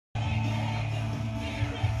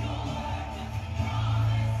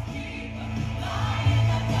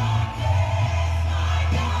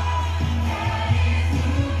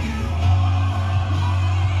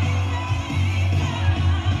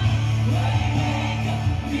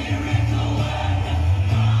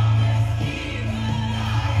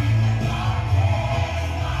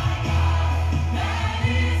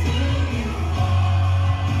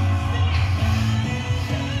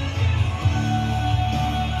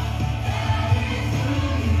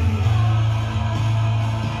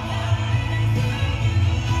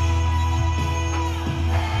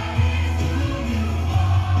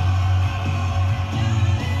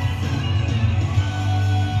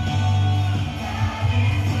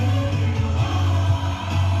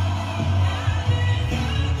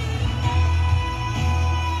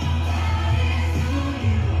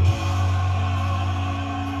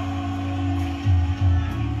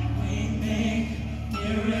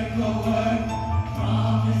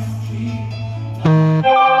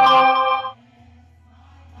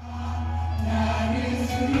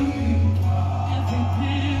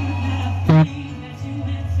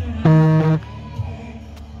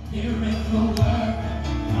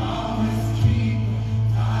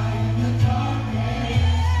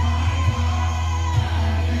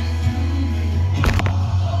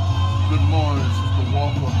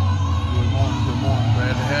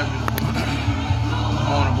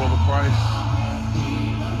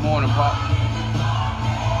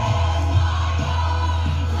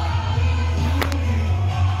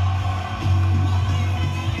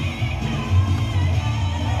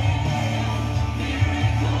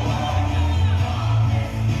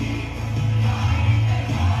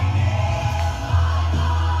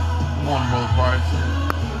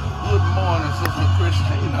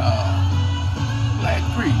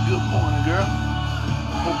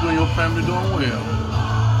Family doing well.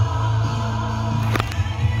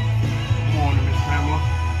 Good morning, Miss Pamela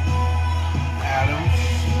Adams,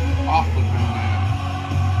 Offerman, man.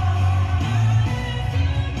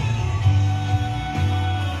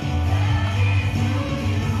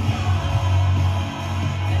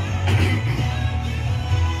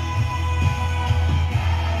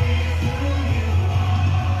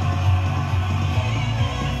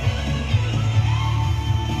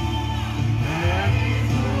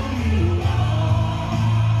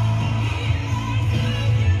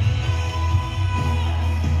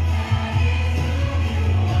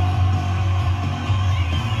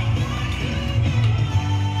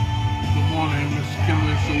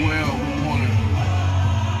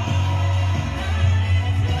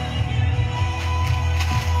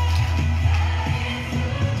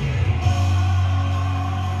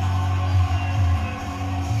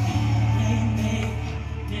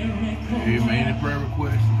 Amen. Any prayer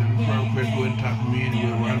requests? If any prayer requests, go ahead and talk to me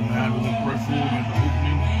anywhere right now. We're going to pray for them at the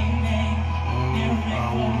opening of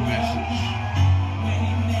our message.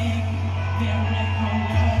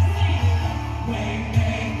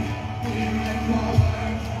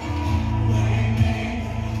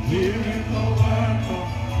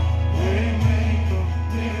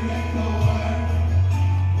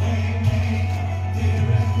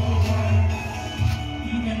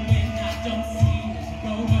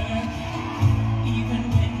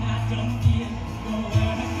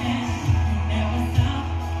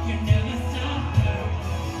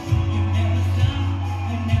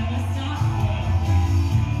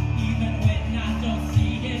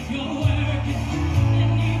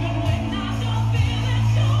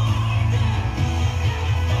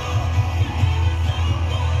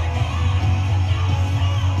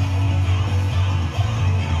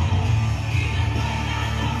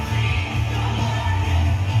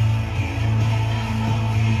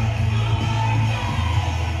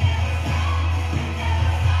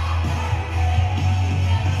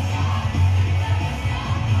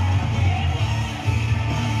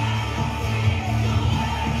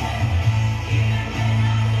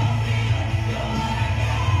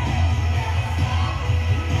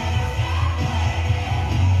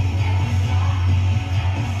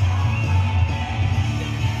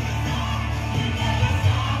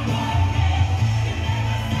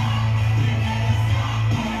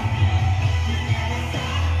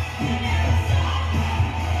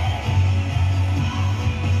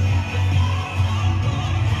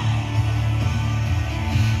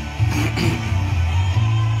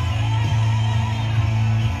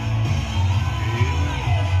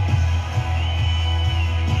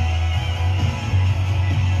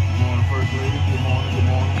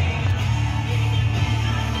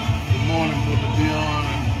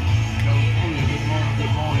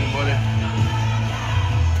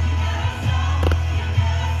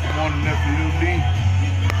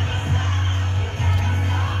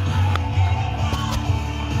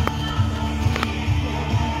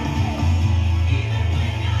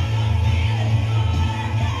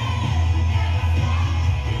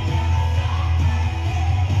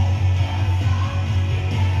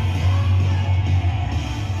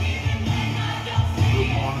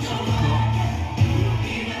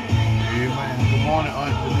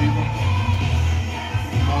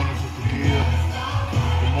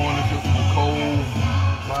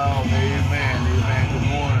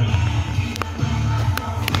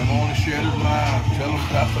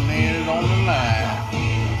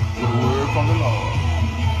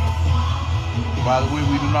 By the way,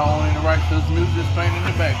 we do not own any rights to this music that's playing in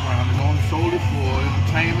the background. It's only solely for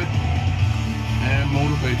entertainment and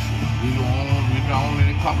motivation. We don't own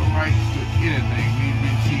any copyrights to anything. We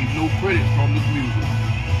receive no credits from this music.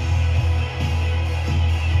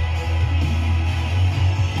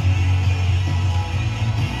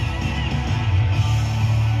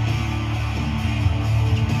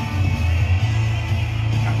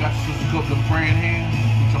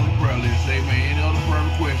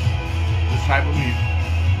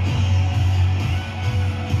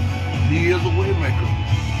 is a way maker.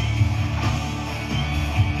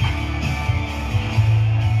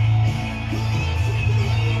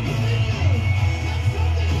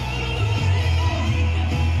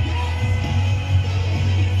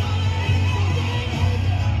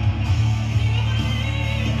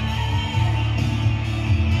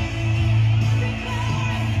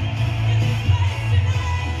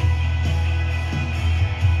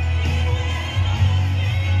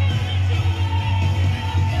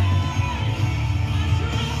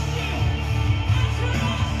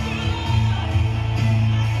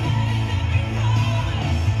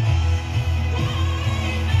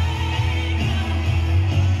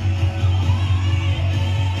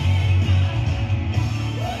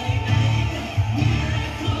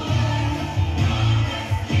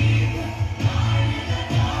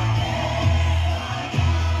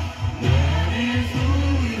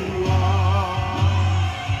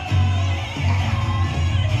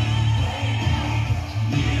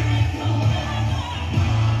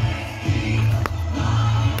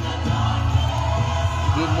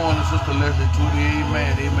 Sister Leslie Tootie,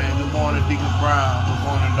 amen, amen. Good morning, Deacon Brown. Good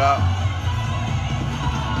morning, Doc.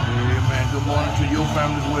 Amen. Good morning to your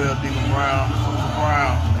family as well, Deacon Brown. Sister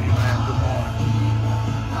Brown, amen. Good morning.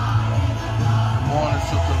 Good morning,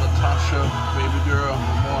 Sister Natasha, baby girl.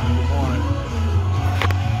 Good morning, good morning.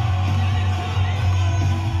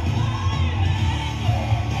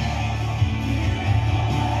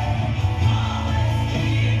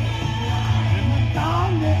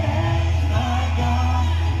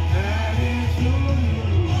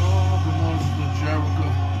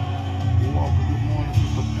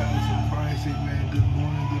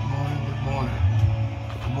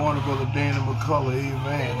 Brother Danny McCullough,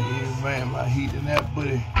 amen, amen. My heat in that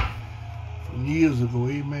buddy from years ago,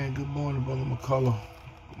 amen. Good morning, Brother McCullough.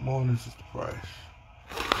 Good morning, Sister Price.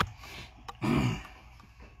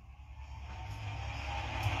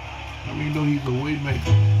 I mean, know he's a way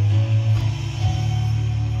maker.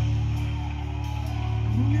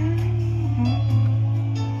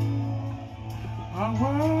 I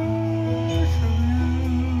worship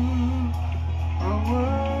you. I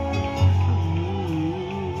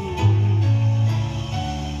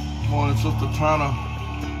morning, Sister Turner.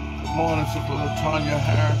 Good morning, Sister LaTanya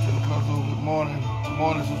Harrington. Good morning. Good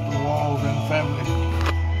morning, Sister Walls and family.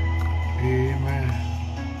 Amen.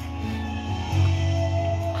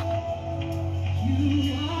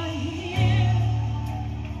 You are here.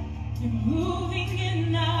 You're moving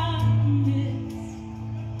in our midst.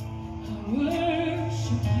 I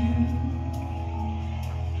worship you.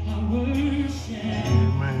 I worship.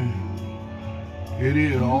 Amen. It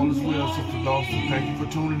is. All is well, Sister Dawson. Thank you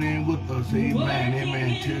for tuning in with us. Amen.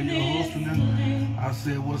 Amen. Tell your husband I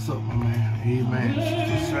said, what's up, my man? Amen.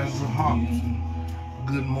 Sister Sandra Hobson.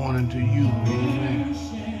 Good morning to you. Amen.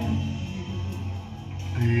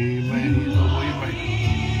 Amen. He's a way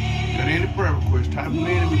maker. Got any prayer requests? Type them in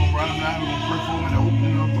and we're going to write them down. We're going to pray for them and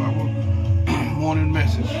open up our morning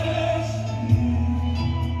message.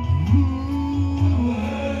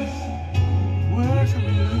 Worship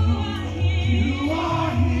you. You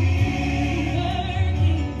are here,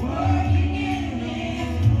 working in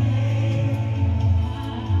this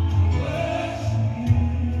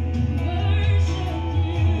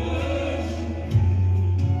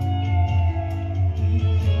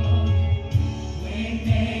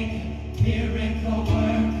miracle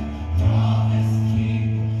work, promise keep,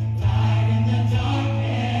 light in the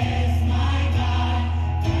darkness, my God,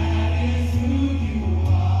 that is who you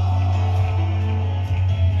are.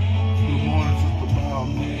 Good morning, Sister Bob.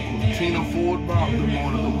 Tina Ford Bob. Good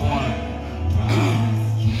morning, good morning.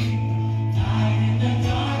 Light in the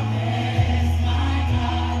darkness, my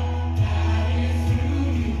God, that is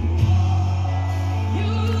who you are.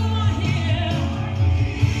 You are here,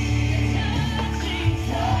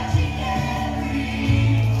 touching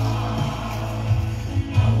every heart.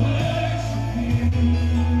 I worship you.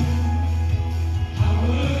 I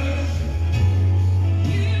worship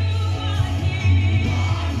you. You are here,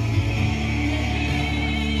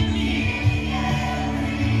 healing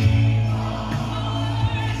every heart.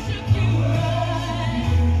 I worship you,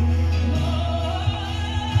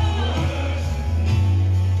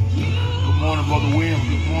 Good morning, Brother Williams.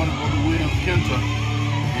 Good morning, Brother Williams Kenter.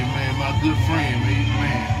 Amen, my good friend.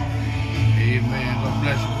 Amen. Amen. God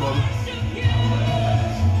bless you, brother.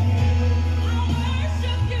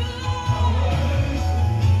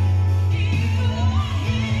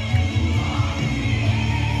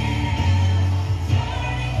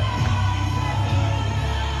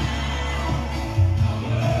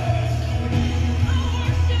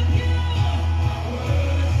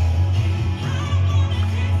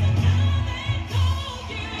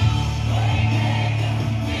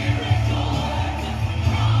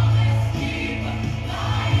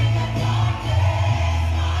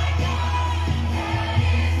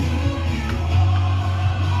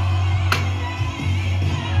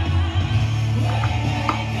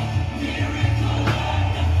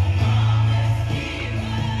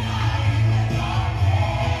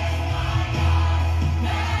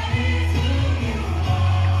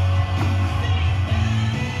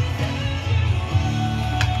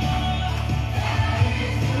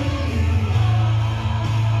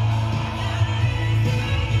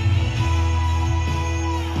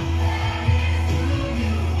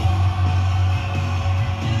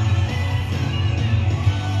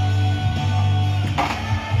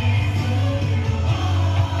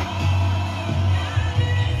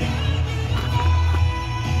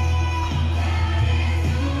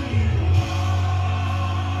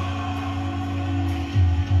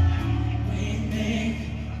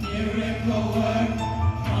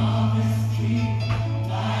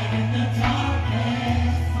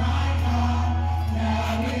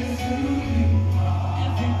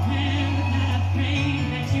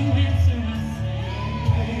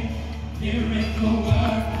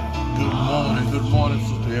 Good morning,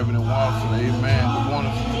 Sister Ebony Watson. Amen. Good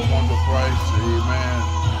morning, Sister Wonder Price. Amen.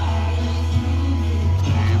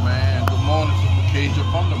 Amen. Good morning, Sister Keisha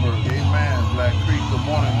Funderburg. Amen. Black Creek. Good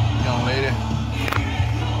morning, young lady.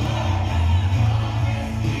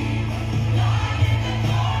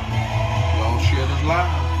 Y'all share this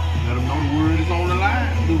live. Let them know the word is on the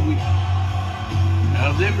line this week.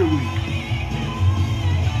 As every week.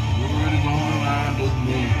 The word is on the line this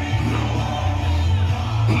week.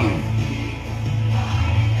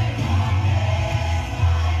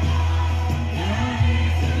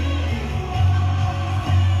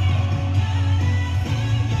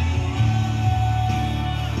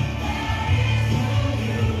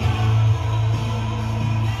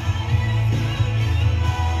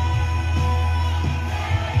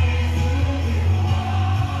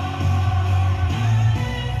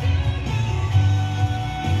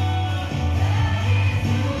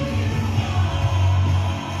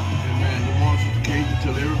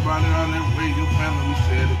 Tell everybody on that radio panel we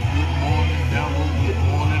said it. Good morning, down low. Good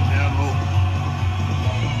morning, down low.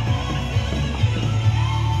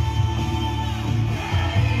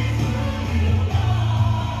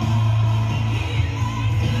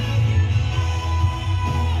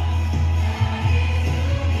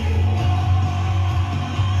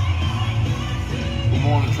 Good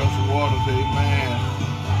morning, Trusted Waters. Amen.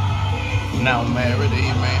 Now married.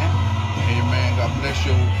 Amen. Amen. God bless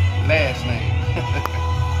your last name.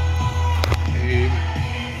 Amen.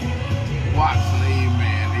 Watson,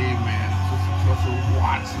 amen, amen. Sister Trusted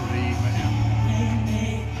Watson, amen.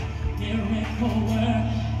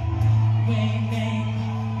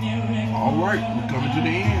 All right, we're coming to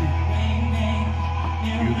the end.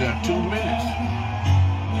 You got 2 minutes.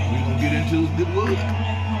 We're going to get into this good word.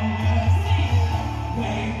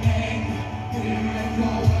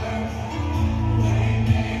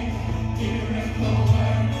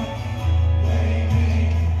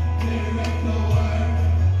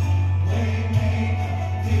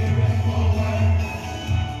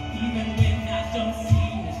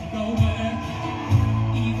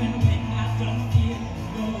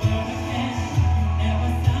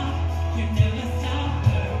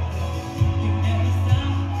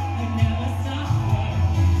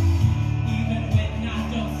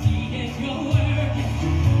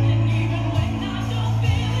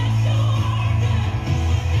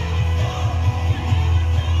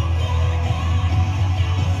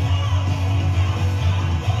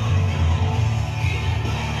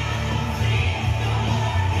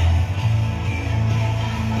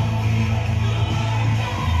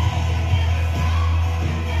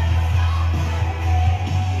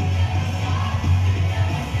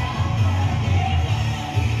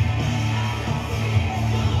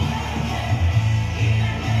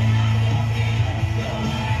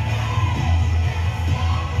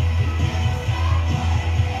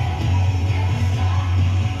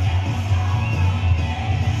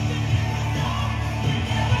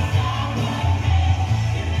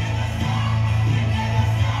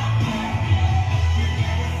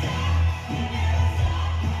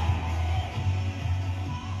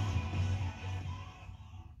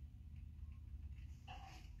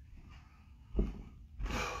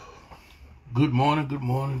 Good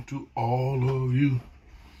morning to all of you.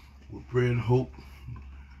 We pray and hope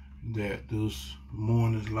that this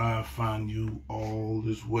morning's live find you all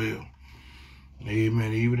is well.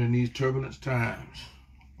 Amen. Even in these turbulent times,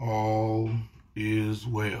 all is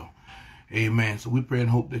well. Amen. So we pray and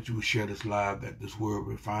hope that you will share this live, that this word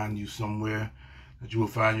will find you somewhere, that you will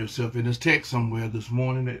find yourself in this text somewhere this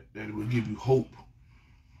morning, that it will give you hope,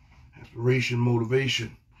 inspiration,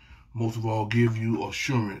 motivation. Most of all, give you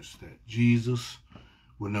assurance that Jesus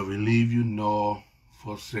will never leave you nor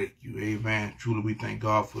forsake you. Amen. Truly, we thank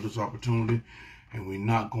God for this opportunity, and we're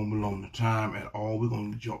not going to belong to time at all. We're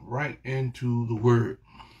going to jump right into the word.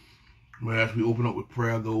 But as we open up with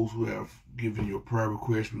prayer, those who have given your prayer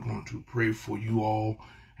request, we're going to pray for you all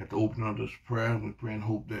at the opening of this prayer. And we pray and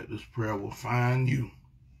hope that this prayer will find you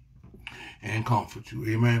and comfort you.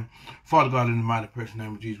 Amen. Father God, in the mighty precious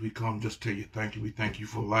name of Jesus, we come just to tell you thank you. We thank you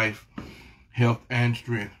for life, health, and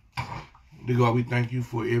strength. Dear God, we thank you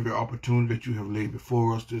for every opportunity that you have laid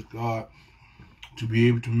before us, dear God, to be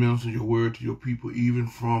able to minister your word to your people, even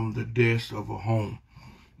from the desk of a home.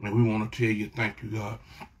 And we want to tell you thank you, God.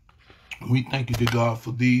 We thank you, dear God,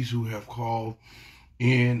 for these who have called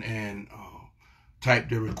in and type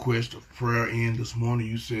their request of prayer in this morning.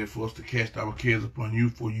 You said for us to cast our cares upon you,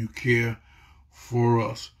 for you care for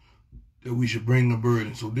us, that we should bring the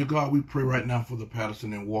burden. So, dear God, we pray right now for the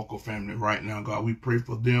Patterson and Walker family right now, God. We pray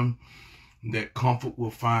for them that comfort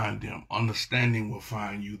will find them, understanding will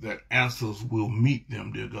find you, that answers will meet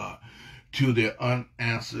them, dear God, to their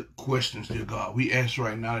unanswered questions, dear God. We ask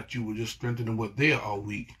right now that you will just strengthen them where they are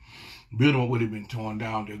weak, build them up where they've been torn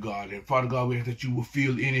down, dear God. And Father God, we ask that you will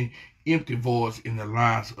fill any empty voids in the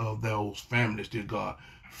lives of those families, dear God.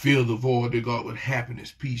 Fill the void, dear God, with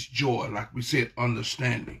happiness, peace, joy, like we said,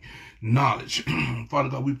 understanding, knowledge. Father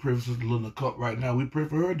God, we pray for Sister Linda Cup right now. We pray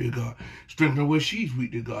for her, dear God. Strengthen her where she's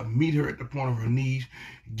weak, dear God. Meet her at the point of her knees.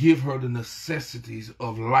 Give her the necessities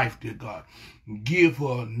of life, dear God. Give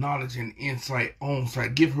her knowledge and insight on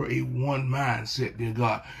sight. Give her a one mindset, dear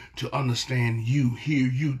God, to understand you, hear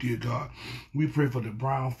you, dear God. We pray for the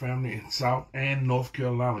Brown family in South and North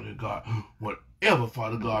Carolina, dear God. Whatever,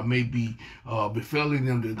 Father God, may be befalling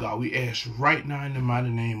them, dear God, we ask right now in the mighty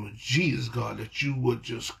name of Jesus, God, that you would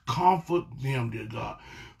just comfort them, dear God.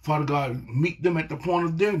 Father God, meet them at the point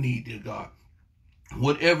of their need, dear God.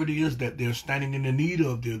 Whatever it is that they're standing in the need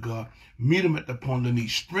of, dear God, meet them at the point of need.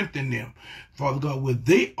 Strengthen them, Father God, where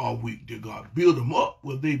they are weak, dear God. Build them up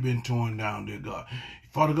where they've been torn down, dear God.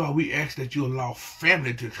 Father God, we ask that you allow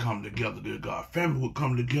family to come together, dear God. Family will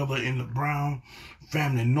come together in the Brown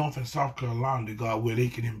family, North and South Carolina, dear God, where they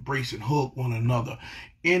can embrace and hug one another.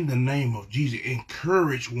 In the name of Jesus,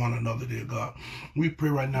 encourage one another, dear God. We pray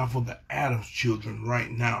right now for the Adams children right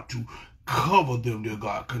now to cover them, dear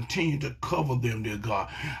God. Continue to cover them, dear God.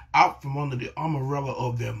 Out from under the umbrella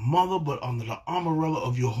of their mother, but under the umbrella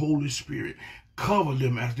of your Holy Spirit. Cover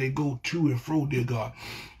them as they go to and fro, dear God.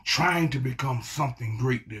 Trying to become something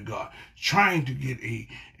great, dear God. Trying to get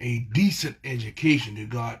a decent education, dear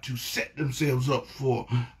God, to set themselves up for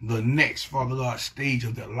the next, Father God, stage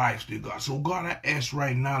of their lives, dear God. So, God, I ask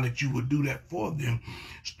right now that you would do that for them.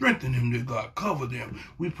 Strengthen them, dear God. Cover them.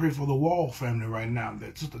 We pray for the Wall family right now,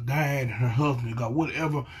 that Sister Diane and her husband, dear God,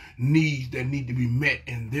 whatever needs that need to be met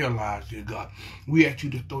in their lives, dear God, we ask you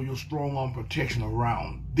to throw your strong arm protection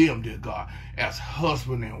around them, dear God, as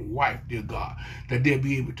husband and wife, dear God, that they'll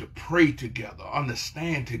be able to pray together,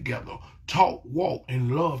 understand together, talk, walk,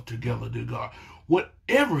 and love together, dear God.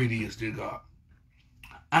 Whatever it is, dear God,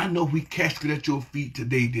 I know we cast it at your feet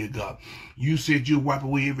today, dear God. You said you'll wipe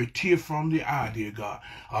away every tear from their eye, dear God.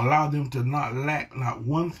 Allow them to not lack not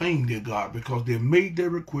one thing, dear God, because they made their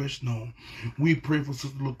request known. We pray for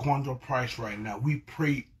Sister LaQuandra Price right now. We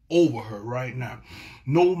pray over her right now.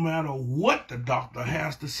 No matter what the doctor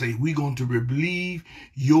has to say, we're going to believe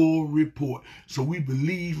your report. So we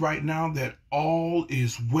believe right now that all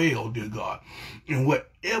is well, dear God. And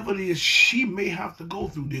whatever it is she may have to go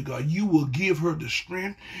through, dear God, you will give her the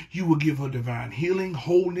strength. You will give her divine healing,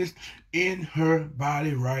 wholeness in her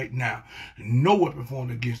body right now. No weapon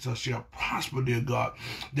formed against us shall prosper, dear God,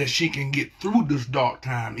 that she can get through this dark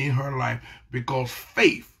time in her life, because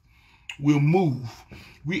faith will move.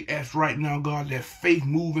 We ask right now, God, that faith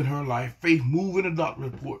move in her life, faith move in the doctor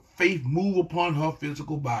report, faith move upon her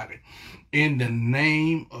physical body. In the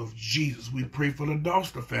name of Jesus, we pray for the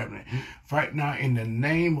Doster family. Right now, in the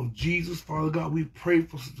name of Jesus, Father God, we pray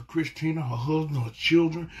for Sister Christina, her husband, her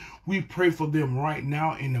children. We pray for them right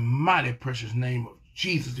now in the mighty, precious name of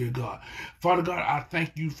Jesus, dear God. Father God, I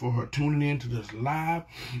thank you for her tuning in to this live.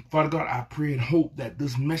 Father God, I pray and hope that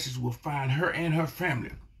this message will find her and her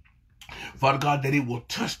family. Father God, that it will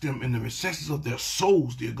touch them in the recesses of their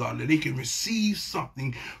souls, dear God, that they can receive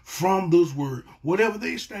something from this word, whatever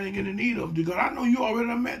they're standing in the need of, dear God. I know you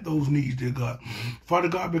already met those needs, dear God. Father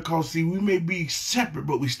God, because, see, we may be separate,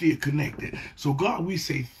 but we still connected. So, God, we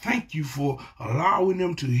say thank you for allowing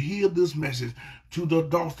them to hear this message to the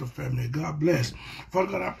Doster family. God bless.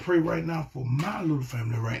 Father God, I pray right now for my little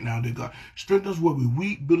family right now, dear God. Strengthen us where we're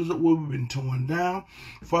weak, build us up where we've been torn down.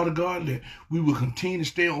 Father God, that we will continue to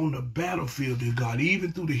stay on the battlefield, dear God,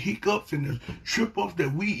 even through the hiccups and the trip-ups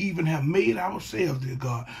that we even have made ourselves, dear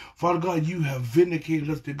God. Father God, you have vindicated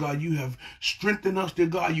us, dear God. You have strengthened us, dear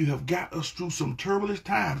God. You have got us through some turbulent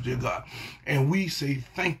times, dear God. And we say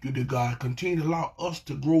thank you, dear God. Continue to allow us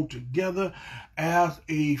to grow together as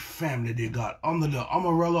a family, dear God, under the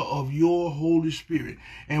umbrella of your Holy Spirit.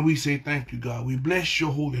 And we say thank you, God. We bless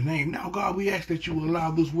your holy name. Now, God, we ask that you will allow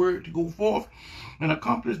this word to go forth and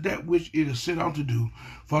accomplish that which it is set out to do.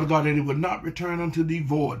 Father God, that it would not return unto thee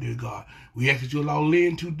void, dear God. We ask that you allow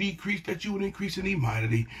Lynn to decrease, that you would increase in thee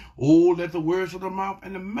mightily. Oh, let the words of the mouth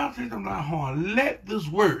and the message of thy heart, let this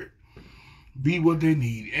word be what they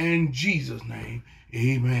need. In Jesus' name,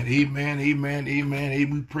 amen, amen, amen, amen. Amen.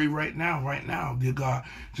 We pray right now, dear God.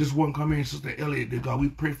 Just one come in, Sister Elliott, dear God. We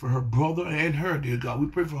pray for her brother and her, dear God. We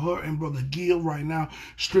pray for her and Brother Gil right now.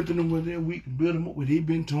 Strengthen them where they're weak, build them up where they've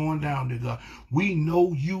been torn down, dear God. We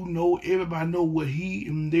know, you know, everybody know what he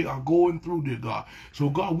and they are going through, dear God. So,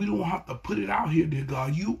 God, we don't have to put it out here, dear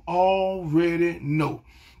God. You already know.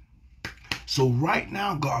 So right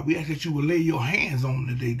now, God, we ask that you will lay your hands on him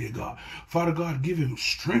today, dear God. Father God, give him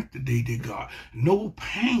strength today, dear God. No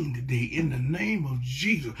pain today in the name of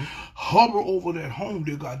Jesus. Hover over that home,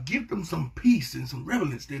 dear God. Give them some peace and some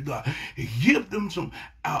reverence, dear God. Give them some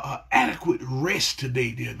adequate rest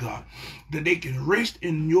today, dear God. That they can rest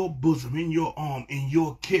in your bosom, in your arm, in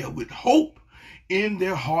your care with hope in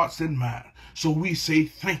their hearts and minds. So we say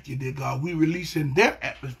thank you, dear God. We release in their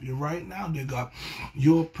atmosphere right now, dear God,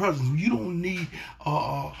 your presence. You don't need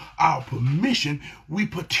our permission. We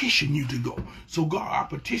petition you to go. So, God, I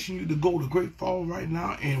petition you to go to Great Falls right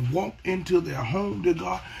now and walk into their home, dear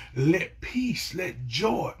God. Let peace, let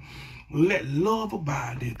joy, let love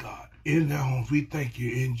abide, dear God, in their homes. We thank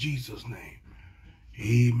you in Jesus' name.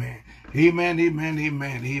 Amen. Amen, amen,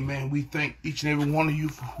 amen, amen. We thank each and every one of you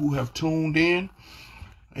who have tuned in.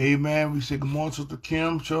 Amen. We say good morning, Sister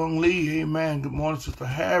Kim Chung Lee. Amen. Good morning, Sister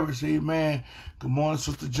Harris. Amen. Good morning,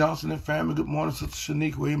 Sister Johnson and family. Good morning, Sister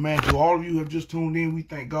Shaniqua. Amen. To all of you who have just tuned in, we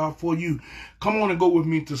thank God for you. Come on and go with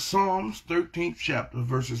me to Psalms 13th chapter,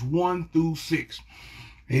 verses 1 through 6.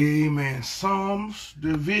 Amen. Psalms,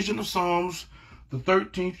 the division of Psalms, the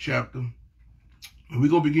 13th chapter. And we're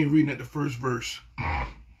going to begin reading at the first verse.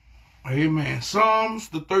 Amen. Psalms,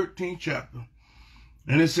 the 13th chapter.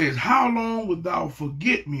 And it says, how long wilt thou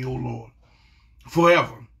forget me, O Lord?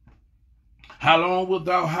 Forever. How long wilt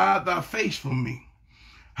thou hide thy face from me?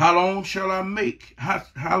 How long shall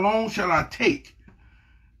I take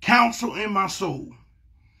counsel in my soul,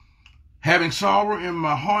 having sorrow in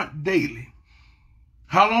my heart daily?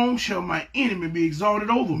 How long shall my enemy be exalted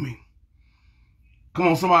over me? Come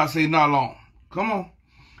on, somebody say, not long. Come on.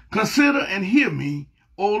 Consider and hear me,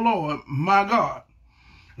 O Lord, my God.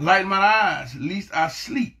 Light my eyes, lest I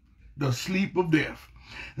sleep the sleep of death.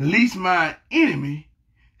 Lest my enemy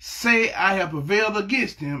say I have prevailed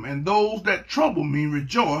against him, and those that trouble me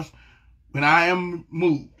rejoice when I am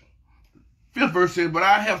moved. Fifth verse says, but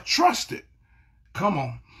I have trusted. Come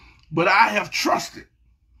on. But I have trusted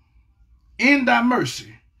in thy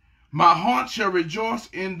mercy. My heart shall rejoice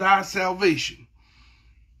in thy salvation.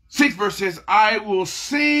 Sixth verse says, I will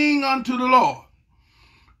sing unto the Lord,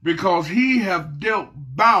 because he hath dealt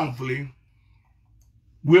bountifully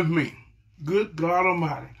with me. Good God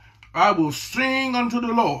Almighty. I will sing unto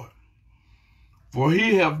the Lord, for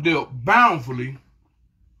he hath dealt bountifully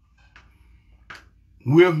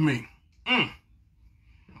with me.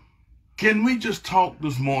 Can we just talk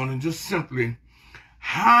this morning, just simply,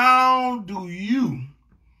 how do you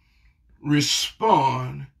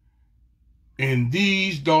respond in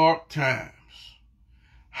these dark times?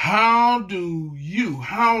 How do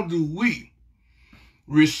we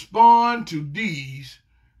respond to these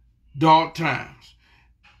dark times?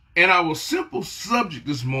 And our simple subject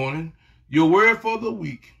this morning, your word for the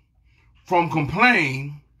week, from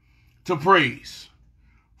complain to praise.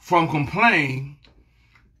 From complain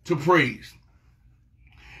to praise.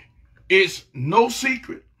 It's no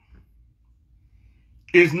secret.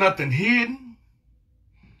 It's nothing hidden.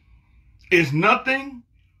 It's nothing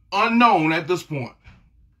unknown at this point.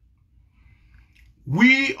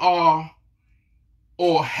 We are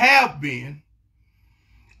or have been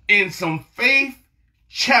in some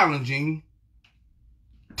faith-challenging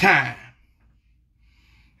time.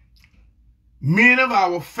 Many of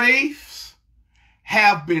our faiths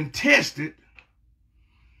have been tested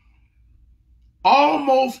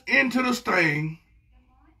almost into this thing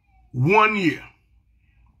 1 year.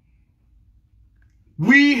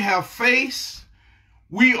 We are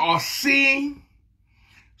seeing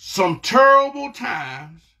some terrible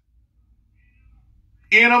times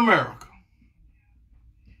in America.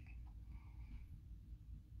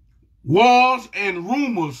 Wars and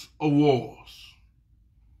rumors of wars.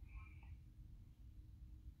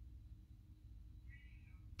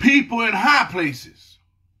 People in high places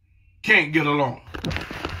can't get along.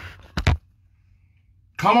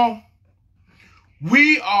 Come on.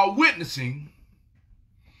 We are witnessing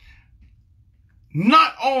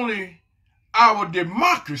not only our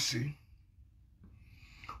democracy,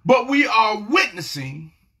 but we are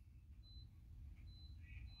witnessing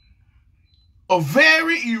a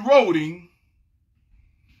very eroding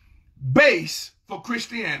base for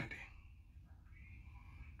Christianity.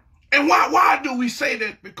 And why do we say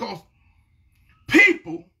that? Because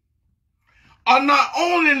people are not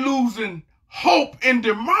only losing hope in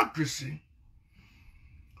democracy,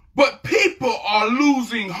 but people are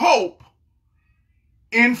losing hope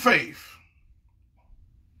in faith.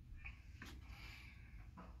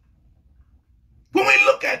 When we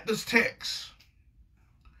look at this text,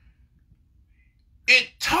 it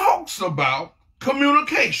talks about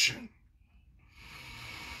communication.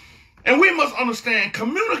 And we must understand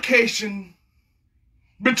communication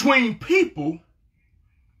between people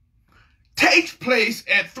takes place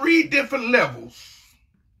at three different levels.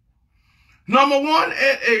 Number one,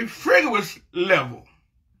 at a frigorous level.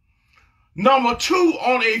 Number two,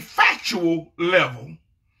 on a factual level.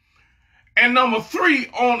 And number three,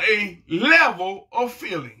 on a level of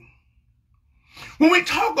feeling. When we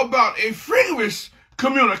talk about a frigorous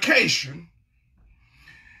communication,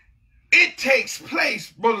 it takes place,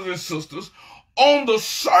 brothers and sisters, on the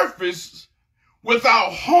surface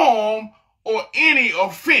without harm or any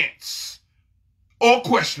offense or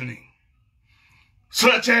questioning.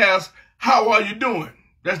 Such as, how are you doing?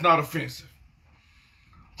 That's not offensive.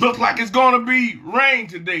 Looks like it's going to be rain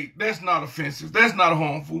today. That's not offensive. That's not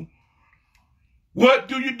harmful. What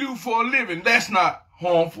do you do for a living? That's not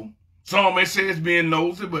harmful. Some may say it's being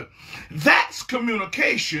nosy, but that's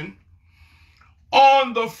communication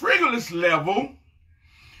on the frivolous level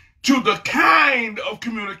to the kind of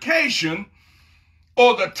communication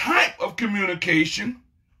or the type of communication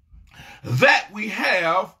that we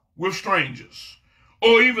have with strangers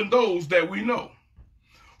or even those that we know.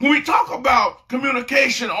 When we talk about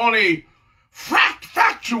communication on a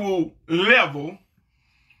factual level,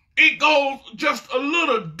 it goes just a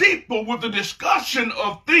little deeper with the discussion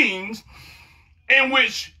of things in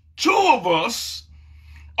which two of us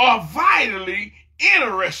are vitally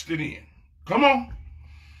interested in. Come on.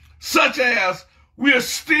 Such as we're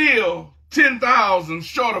still 10,000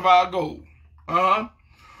 short of our goal.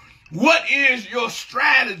 What is your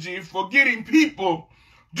strategy for getting people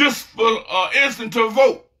just for instant to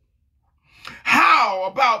vote? How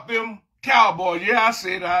about them Cowboys? Yeah, I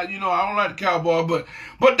said, I don't like the Cowboys,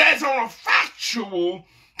 but that's on a factual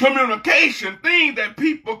communication thing that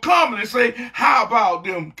people come and say, how about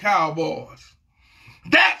them Cowboys?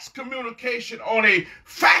 That's communication on a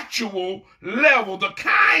factual level, the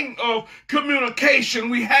kind of communication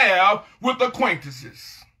we have with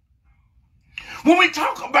acquaintances. When we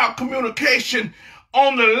talk about communication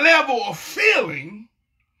on the level of feeling,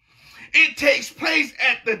 it takes place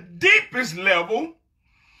at the deepest level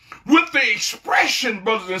with the expression,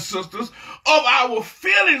 brothers and sisters, of our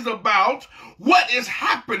feelings about what is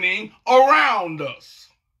happening around us.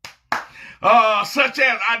 Such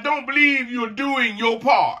as, I don't believe you're doing your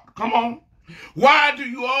part. Come on. Why do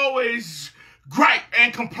you always gripe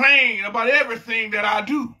and complain about everything that I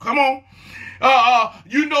do? Come on.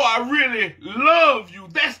 I really love you.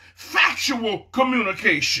 That's factual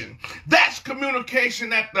communication. That's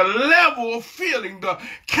communication at the level of feeling, the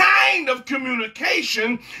kind of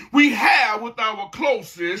communication we have with our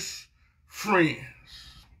closest friends.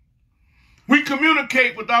 We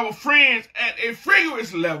communicate with our friends at a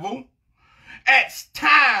frigorous level. At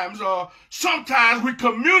times, or sometimes we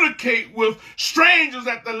communicate with strangers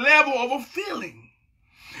at the level of a feeling.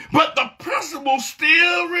 But the principle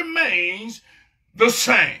still remains the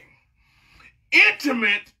same.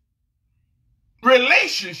 Intimate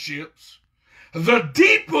relationships, the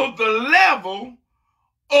deeper the level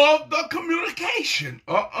of the communication.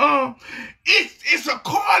 It's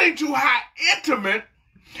according to how intimate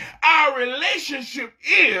our relationship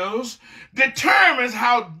is, determines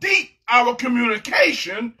how deep our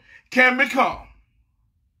communication can become.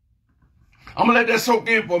 I'm going to let that soak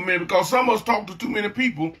in for a minute, because some of us talk to too many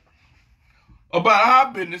people about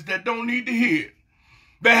our business that don't need to hear it,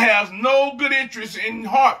 that has no good interest in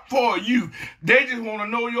heart for you. They just want to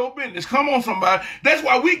know your business. Come on, somebody. That's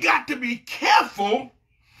why we got to be careful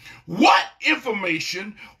what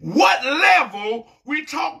information, what level we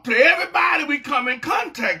talk to everybody we come in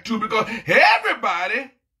contact to, because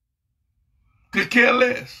everybody could care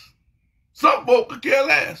less. Some folk could care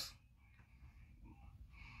less.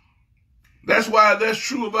 That's why that's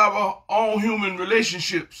true of our own human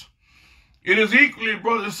relationships. It is equally,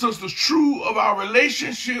 brothers and sisters, true of our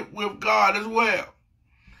relationship with God as well.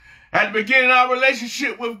 At the beginning of our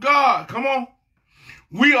relationship with God, come on,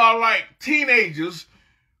 we are like teenagers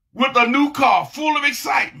with a new car full of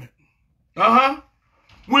excitement.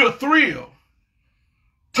 We're thrilled,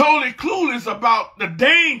 totally clueless about the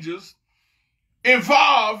dangers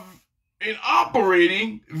involved in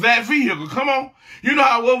operating that vehicle. Come on. You know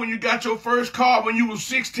how well when you got your first car when you were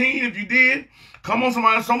 16, if you did? Come on,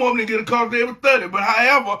 somebody. Some of them didn't get a car when they were 30. But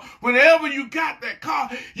however, whenever you got that car,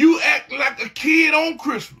 you act like a kid on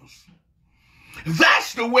Christmas.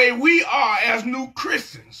 That's the way we are as new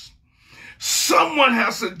Christians. Someone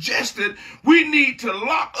has suggested we need to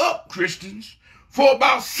lock up Christians for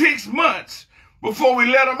about 6 months before we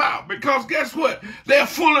let them out. Because guess what? They're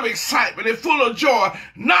full of excitement. They're full of joy,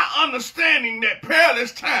 not understanding that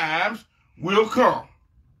perilous times will come.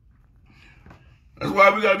 That's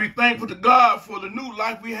why we got to be thankful to God for the new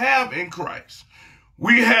life we have in Christ.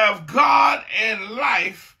 We have God and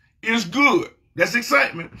life is good. That's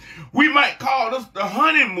excitement. We might call this the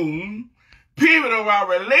honeymoon period of our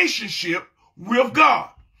relationship with God.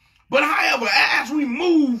 But however, as we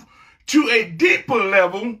move to a deeper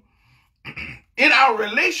level in our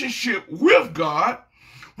relationship with God,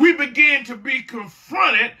 we begin to be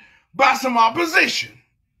confronted by some opposition.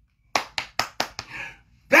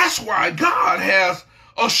 That's why God has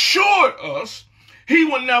assured us he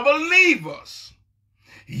will never leave us.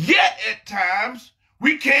 Yet at times,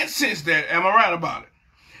 we can't sense that. Am I right about it?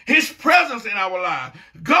 His presence in our lives.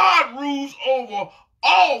 God rules over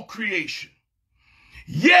all creation.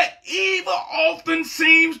 Yet evil often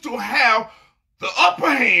seems to have the upper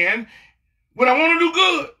hand when I want to do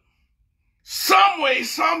good. Some way,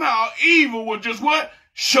 somehow, evil will just what?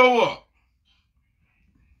 Show up.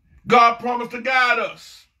 God promised to guide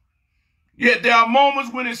us. Yet there are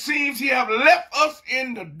moments when it seems he has left us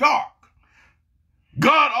in the dark.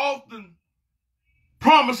 God often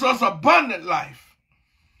promised us abundant life.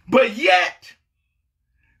 But yet,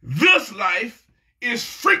 this life is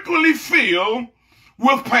frequently filled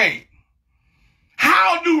with pain.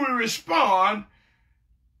 How do we respond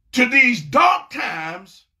to these dark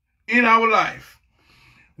times in our life?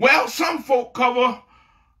 Well, some folk cover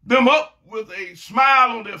them up with a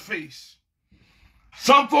smile on their face.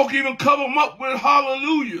 Some folk even cover them up with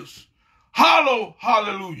hallelujahs. Hollow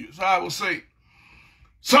hallelujahs, I will say.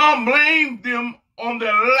 Some blame them on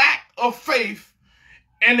their lack of faith,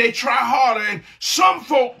 and they try harder. And some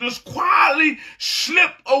folk just quietly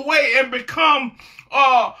slip away and become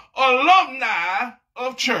alumni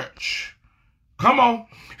of church. Come on.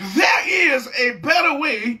 There is a better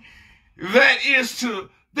way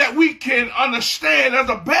that we can understand. There's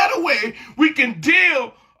a better way we can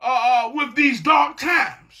deal with these dark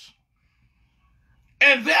times.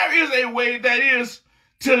 And there is a way that is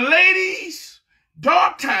to lay these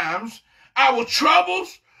dark times, our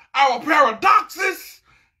troubles, our paradoxes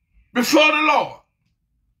before the Lord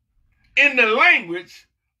in the language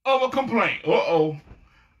of a complaint.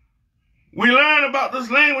 We learn about this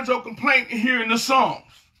language of complaint here in the Psalms.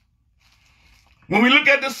 When we look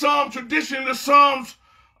at the Psalm tradition, the Psalms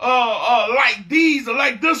like these or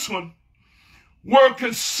like this one were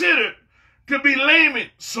considered to be lament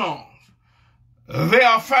songs. They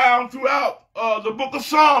are found throughout the book of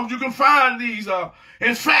Psalms. You can find these.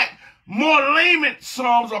 In fact, more lament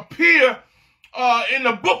songs appear in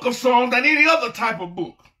the book of Psalms than any other type of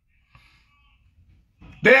book.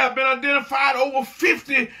 There have been identified over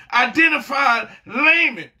 50 identified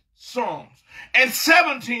lament songs, and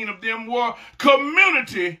 17 of them were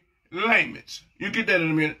community laments. You get that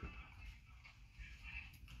in a minute.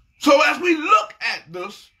 So as we look at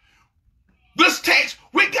this text,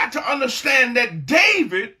 we got to understand that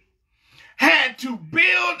David had to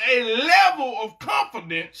build a level of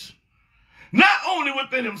confidence, not only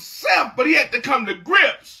within himself, but he had to come to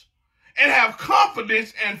grips and have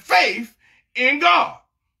confidence and faith in God.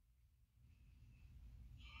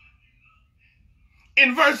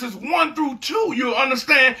 In verses 1 through 2, you'll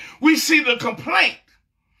understand, we see the complaint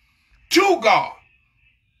to God.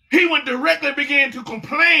 He would directly begin to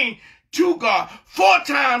complain to God. 4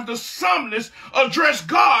 times the psalmist addressed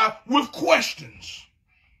God with questions.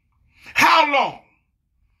 How long?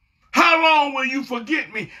 How long will you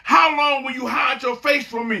forget me? How long will you hide your face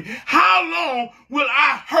from me? How long will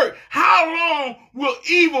I hurt? How long will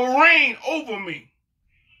evil reign over me?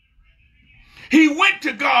 He went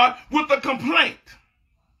to God with a complaint.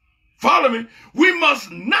 Follow me. We must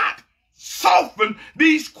not soften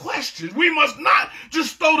these questions. We must not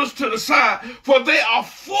just throw this to the side, for they are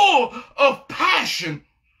full of passion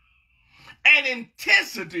and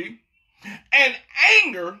intensity and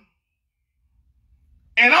anger,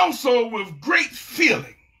 and also with great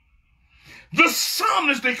feeling. The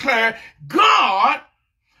psalmist declared, God,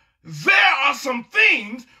 there are some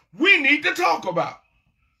things we need to talk about.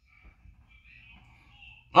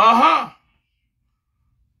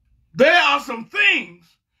 There are some things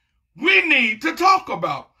we need to talk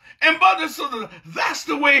about. And brothers and sisters, that's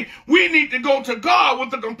the way we need to go to God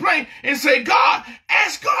with the complaint and say, God,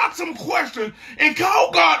 ask God some questions and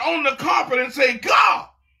call God on the carpet and say, God,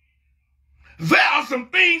 there are some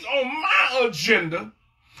things on my agenda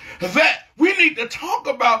that we need to talk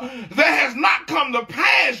about that has not come to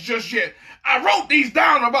pass just yet. I wrote these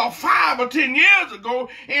down about 5 or 10 years ago,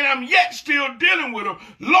 and I'm yet still dealing with them.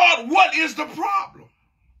 Lord, what is the problem?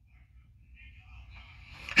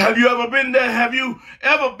 Have you ever been there? Have you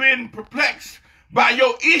ever been perplexed by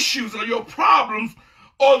your issues or your problems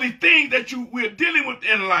or the things that we're dealing with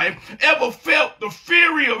in life? Ever felt the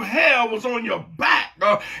fury of hell was on your back?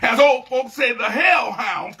 As old folks say, the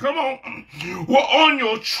hellhounds, come on, were on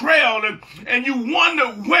your trail, and you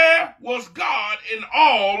wondered, where was God in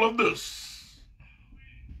all of this?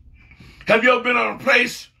 Have you ever been in a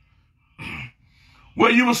place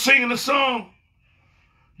where you were singing a song?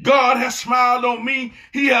 God has smiled on me.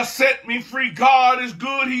 He has set me free. God is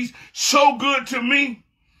good. He's so good to me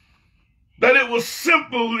that it was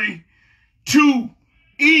simply too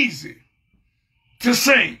easy to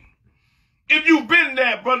sing. If you've been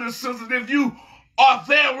there, brothers and sisters, if you are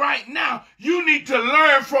there right now, you need to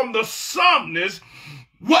learn from the psalmist.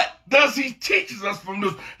 What does he teach us from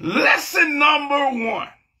this? Lesson number 1.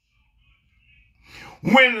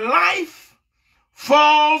 When life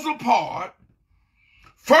falls apart,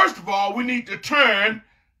 first of all, we need to turn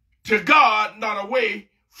to God, not away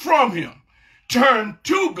from him. Turn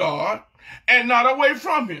to God and not away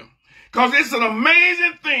from him. Because it's an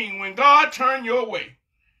amazing thing when God turns your way.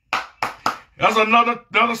 That's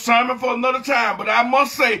another sermon for another time. But I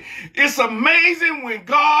must say, it's amazing when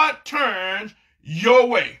God turns your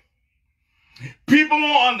way. People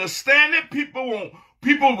won't understand it.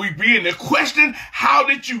 People will be in the question, how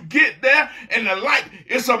did you get there? And the like.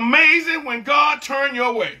 It's amazing when God turns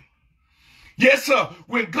your way. Yes, sir.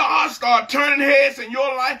 When God starts turning heads in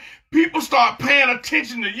your life, people start paying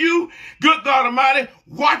attention to you. Good God Almighty,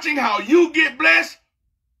 watching how you get blessed.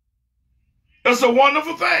 It's a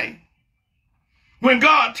wonderful thing. When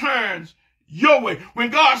God turns your way, when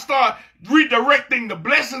God starts redirecting the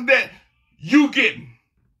blessings that you getting.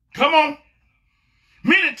 Come on.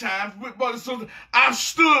 Many times, with brothers and sisters, I've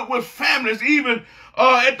stood with families, even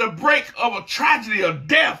at the break of a tragedy or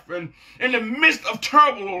death, and in the midst of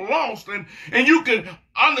terrible loss, and you can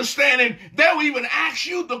understand, and they'll even ask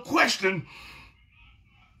you the question,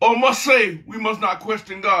 or must say, we must not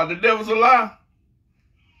question God. The devil's a lie.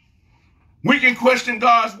 We can question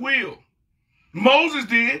God's will. Moses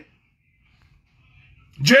did.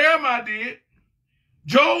 Jeremiah did.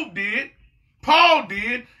 Job did. Paul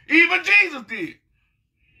did. Even Jesus did.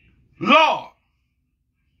 Lord,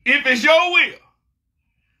 if it's your will,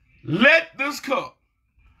 let this cup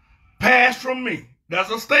pass from me. That's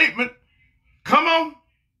a statement. Come on.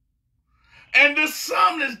 And the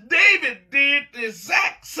psalmist David did the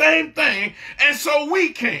exact same thing, and so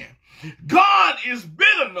we can. God is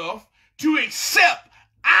big enough to accept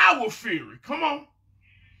our fury. Come on.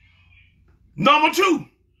 Number 2,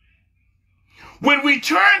 when we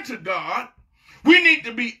turn to God, we need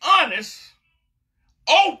to be honest,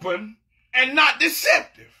 open, and not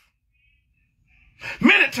deceptive.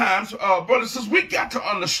 Many times, brothers and sisters, we got to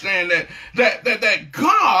understand that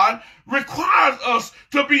God requires us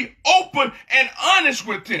to be open and honest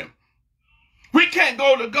with him. We can't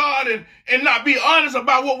go to God and not be honest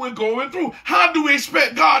about what we're going through. How do we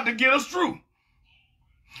expect God to get us through?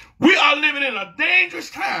 We are living in a dangerous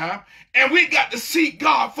time, and we got to seek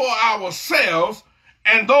God for ourselves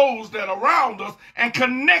and those that are around us and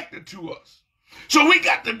connected to us. So we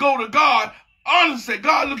got to go to God honestly. Say,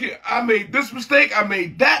 God, look here, I made this mistake, I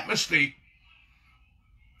made that mistake.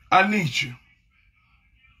 I need you.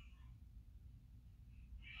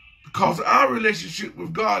 Because our relationship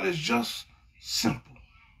with God is just simple.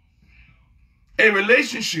 In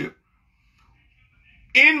relationship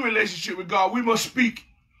with God, we must speak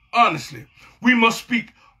honestly. We must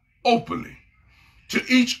speak openly to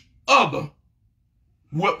each other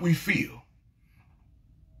what we feel.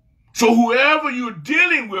 So whoever you're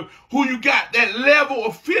dealing with, who you got that level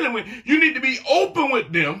of feeling with, you need to be open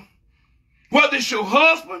with them. Whether it's your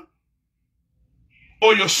husband,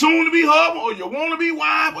 or your soon-to-be husband, or your want-to-be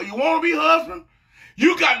wife, or you want-to-be husband,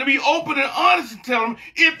 you got to be open and honest and tell them,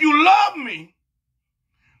 if you love me,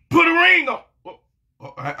 put a ring on.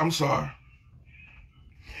 I'm sorry.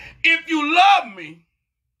 If you love me,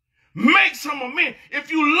 make some amends. If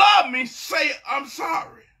you love me, say, I'm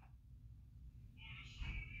sorry.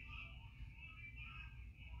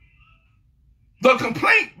 The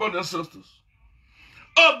complaint, brothers and sisters,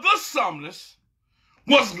 of the psalmist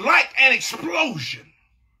was like an explosion.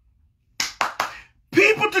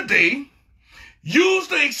 People today use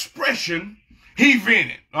the expression, he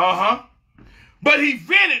vented. But he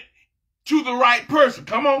vented to the right person.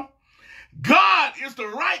 Come on. God is the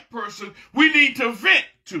right person we need to vent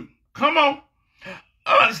to. Come on.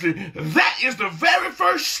 Honestly, that is the very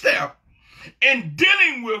first step in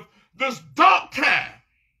dealing with this dark time.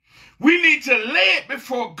 We need to lay it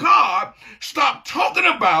before God. Stop talking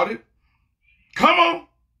about it. Come on.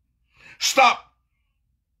 Stop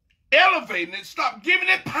elevating it. Stop giving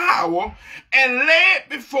it power and lay it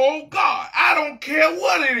before God. I don't care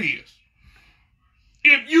what it is.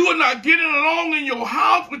 If you are not getting along in your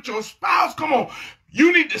house with your spouse, come on.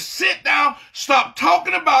 You need to sit down, stop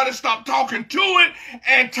talking about it, stop talking to it,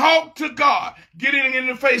 and talk to God. Getting in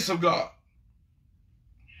the face of God.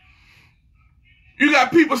 You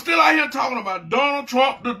got people still out here talking about Donald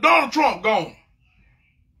Trump. The Donald Trump gone.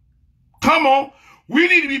 Come on. We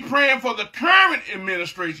need to be praying for the current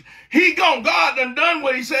administration. He gone. God done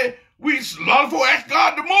what he said. A lot of folks ask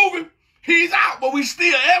God to move him. He's out, but we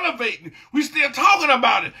still elevating. We still talking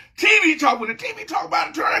about it. TV talk with it. TV talk about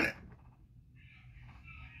it, turn it.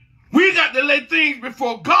 We got to lay things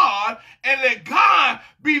before God and let God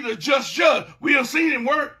be the just judge. We have seen him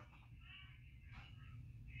work.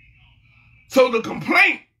 So the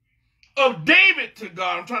complaint of David to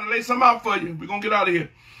God, I'm trying to lay something out for you. We're going to get out of here.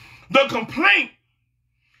 The complaint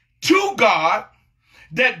to God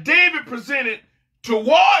that David presented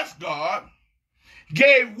towards God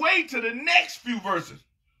gave way to the next few verses.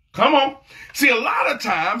 Come on. See, a lot of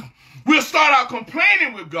times we'll start out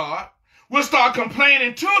complaining with God. We'll start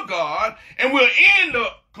complaining to God, and we'll end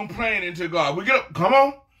up complaining to God. We get up, come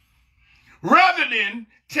on. Rather than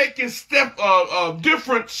taking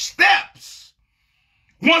different steps,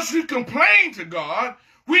 once we complain to God,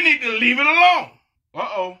 we need to leave it alone.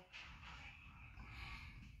 Uh-oh.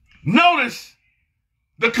 Notice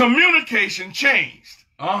the communication changed.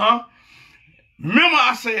 Remember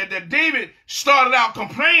I said that David started out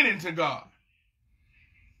complaining to God.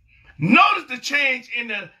 Notice the change in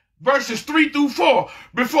the verses 3 through 4.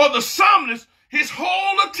 Before the psalmist, his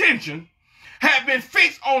whole attention had been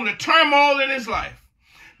fixed on the turmoil in his life,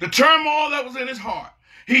 the turmoil that was in his heart.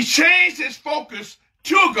 He changed his focus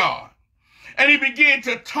to God, and he began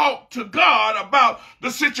to talk to God about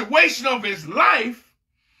the situation of his life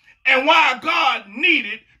and why God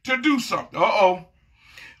needed to do something.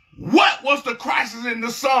 What was the crisis in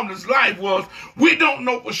the psalmist's life was, we don't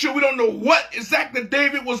know for sure. We don't know what exactly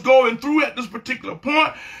David was going through at this particular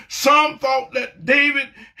point. Some thought that David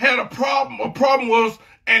had a problem. A problem was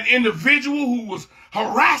an individual who was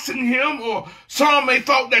harassing him, or some may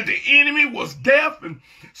thought that the enemy was deaf, and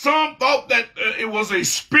some thought that it was a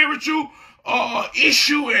spiritual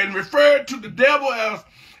issue and referred to the devil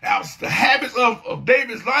as the habits of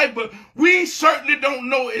David's life. But we certainly don't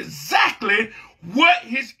know exactly what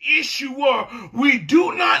his issue was. We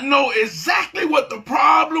do not know exactly what the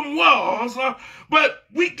problem was, but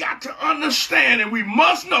we got to understand, and we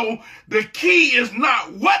must know, the key is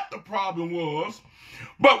not what the problem was,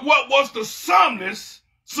 but what was the psalmist's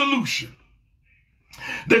solution.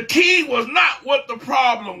 The key was not what the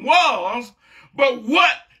problem was, but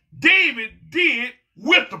what David did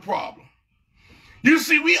with the problem. You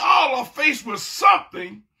see, we all are faced with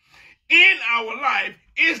something in our life.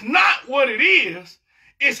 It's not what it is,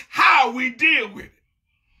 it's how we deal with it.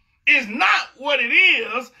 It's not what it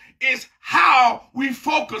is, it's how we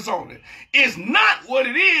focus on it. It's not what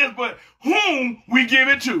it is, but whom we give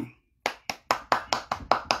it to.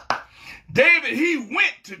 David, he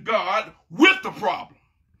went to God with the problem.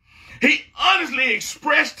 He honestly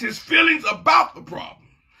expressed his feelings about the problem.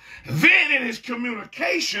 Then in his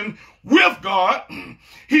communication with God,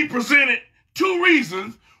 he presented two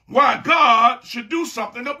reasons why God should do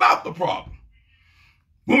something about the problem.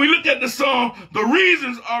 When we look at the song, the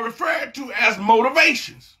reasons are referred to as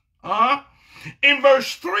motivations. In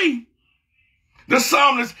verse 3, the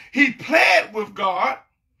psalmist, he pled with God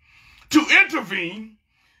to intervene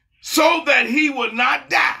so that he would not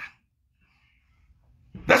die.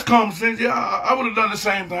 That's common sense. Yeah, I would have done the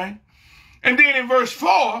same thing. And then in verse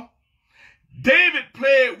 4, David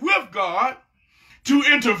pled with God to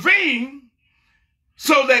intervene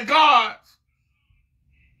so that God's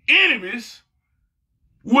enemies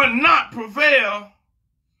would not prevail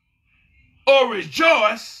or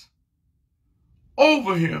rejoice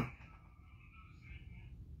over him.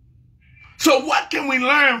 So what can we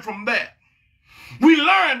learn from that? We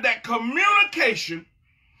learn that communication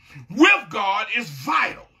with God is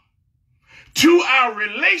vital to our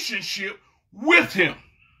relationship with him.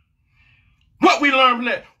 What we learned from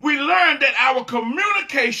that? We learned that our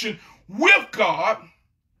communication with God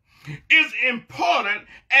is important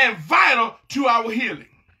and vital to our healing.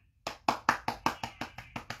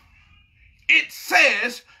 It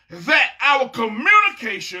says that our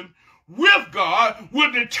communication with God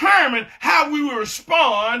will determine how we will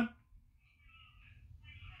respond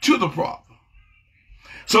to the problem.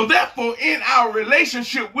 So therefore, in our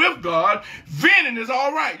relationship with God, venting is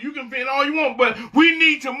all right. You can vent all you want, but we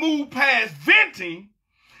need to move past venting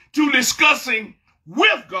to discussing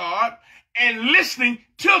with God and listening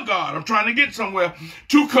to God. I'm trying to get somewhere.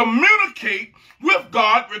 To communicate with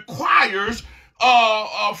God requires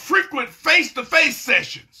frequent face-to-face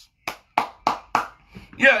sessions.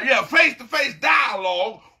 Face-to-face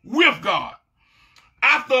dialogue with God.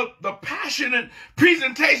 After the passionate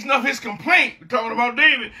presentation of his complaint, we're talking about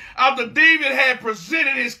David, after David had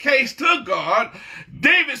presented his case to God,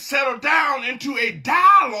 David settled down into a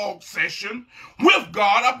dialogue session with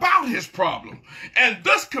God about his problem. And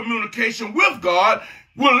this communication with God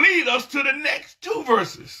will lead us to the next two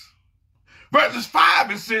verses. Verses 5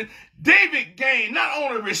 and 6, David gained not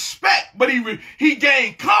only respect, but he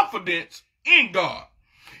gained confidence in God.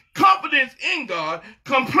 Confidence in God,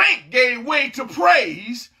 complaint gave way to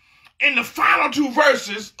praise in the final two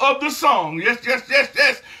verses of the song. Yes.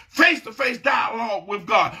 Face-to-face dialogue with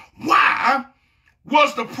God. Why?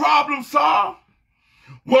 Was the problem solved?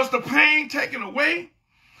 Was the pain taken away?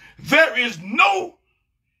 There is no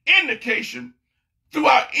indication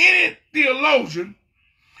throughout any theologian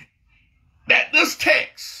that this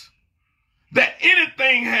text, that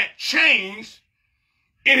anything had changed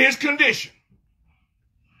in his condition.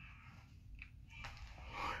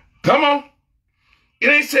 Come on. It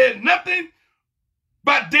ain't said nothing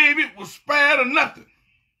about David was spared or nothing.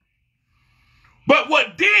 But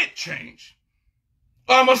what did change,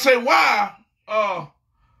 I'm going to say why,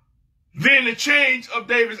 then the change of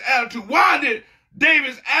David's attitude. Why did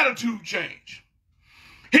David's attitude change?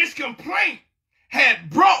 His complaint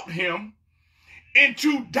had brought him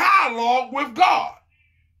into dialogue with God.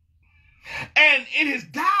 And in his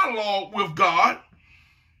dialogue with God,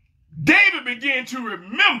 David began to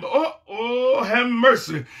remember, oh, have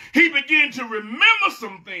mercy. He began to remember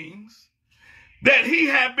some things that he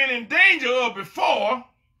had been in danger of before,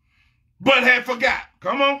 but had forgot.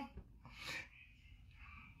 Come on.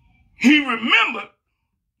 He remembered,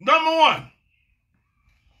 number one,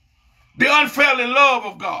 the unfailing love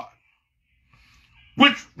of God,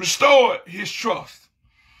 which restored his trust.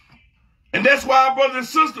 And that's why, brothers and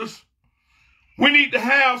sisters, we need to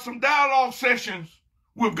have some dialogue sessions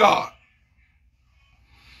with God.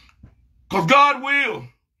 Because God will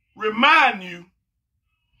remind you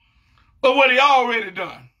of what he already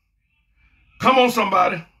done. Come on,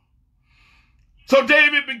 somebody. So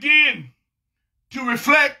David began to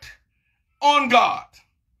reflect on God.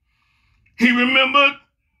 He remembered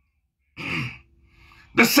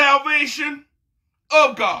the salvation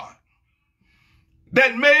of God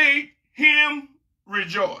that made him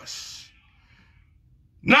rejoice.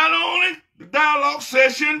 Not only the dialogue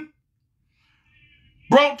session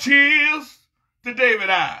brought tears to David's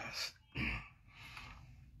eyes,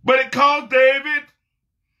 but it caused David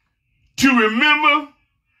to remember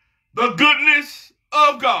the goodness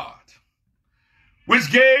of God,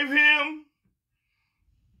 which gave him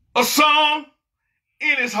a song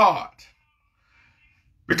in his heart.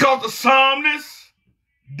 Because the psalmist,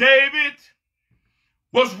 David,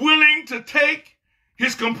 was willing to take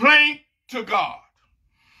his complaint to God.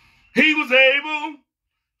 He was able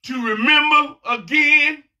to remember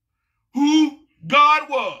again who God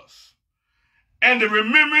was. And the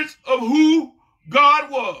remembrance of who God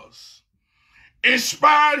was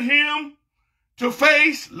inspired him to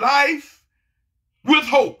face life with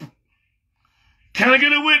hope. Can I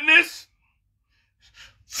get a witness?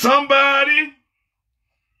 Somebody,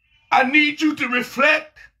 I need you to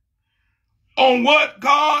reflect on what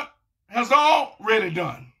God has already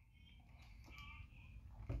done.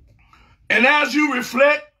 And as you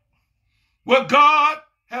reflect what God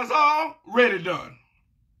has already done,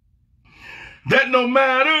 that no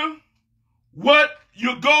matter what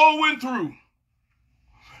you're going through,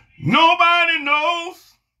 nobody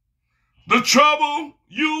knows the trouble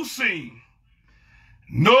you've seen.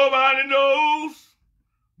 Nobody knows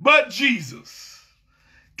but Jesus.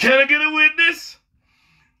 Can I get a witness?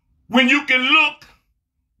 When you can look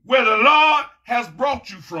where the Lord has brought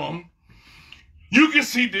you from, you can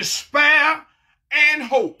see despair and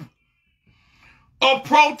hope of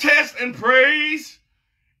protest and praise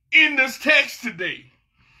in this text today.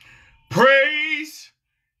 Praise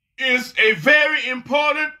is a very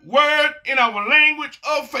important word in our language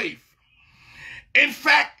of faith. In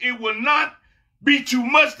fact, it will not be too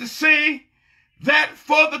much to say that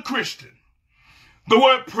for the Christian, the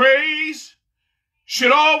word praise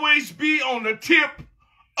should always be on the tip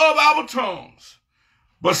of our tongues.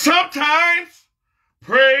 But sometimes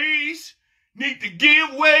praise needs to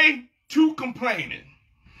give way to complaining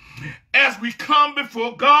as we come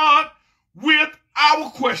before God with our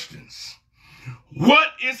questions. What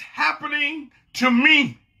is happening to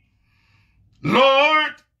me?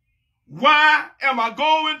 Lord, why am I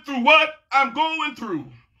going through what I'm going through?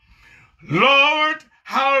 Lord,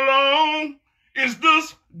 how long is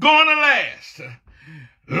this going to last?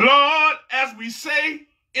 Lord, as we say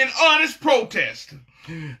in honest protest,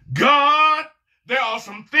 God, there are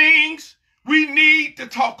some things we need to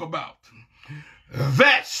talk about.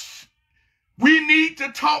 We need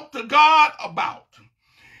to talk to God about.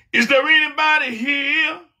 Is there anybody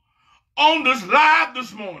here on this live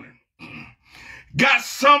this morning got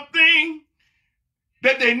something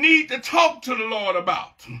that they need to talk to the Lord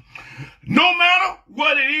about? No matter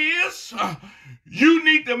what it is, you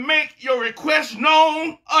need to make your request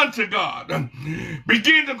known unto God.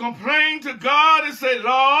 Begin to complain to God and say,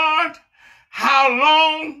 Lord, how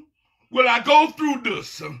long will I go through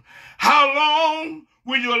this? How long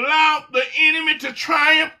will you allow the enemy to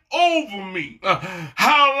triumph over me?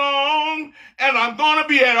 How long am I going to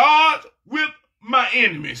be at odds with my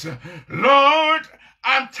enemies? Lord,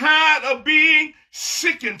 I'm tired of being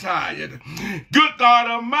sick and tired. Good God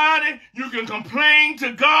Almighty, you can complain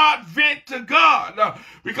to God, vent to God,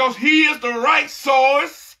 because He is the right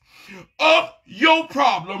source of your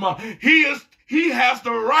problem. He has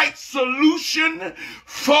the right solution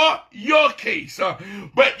for your case.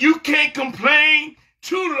 But you can't complain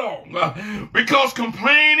too long, because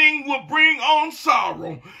complaining will bring on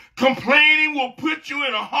sorrow. Complaining will put you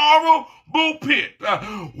in a horrible pit.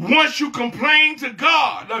 Once you complain to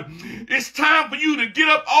God, it's time for you to get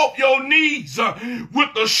up off your knees with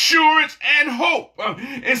assurance and hope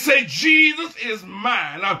and say, Jesus is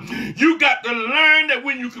mine. You got to learn that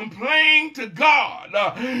when you complain to God,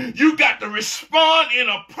 you got to respond in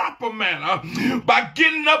a proper manner by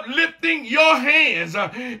getting up, lifting your hands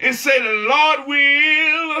and say, the Lord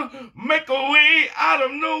will make a way out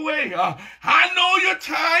of no way. I know you're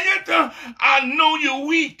tired. I know you're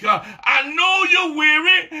weak. I know you're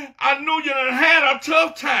weary. I know you done had a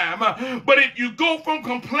tough time. But if you go from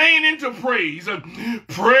complaining to praise,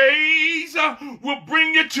 praise will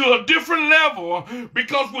bring you to a different level.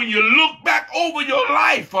 Because when you look back over your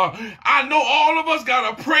life, I know all of us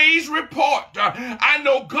got a praise report. I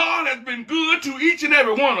know God has been good to each and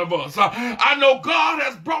every one of us. I know God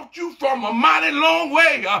has brought you from a mighty long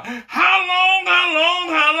way. How long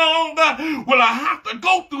will I have to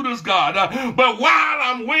go through this, God? But while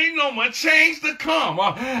I'm waiting on my change to come,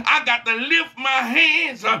 I got to lift my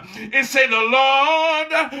hands and say, the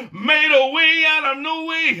Lord made a way out of no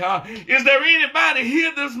way. Is there anybody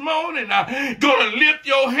here this morning gonna lift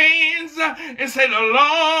your hands and say, the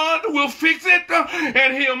Lord will fix it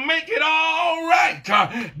and He'll make it all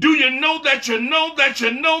right? Do you know that you know that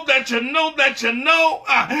you know that you know that you know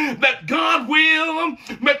that God will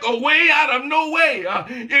make a way out of no way?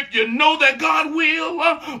 If you know that God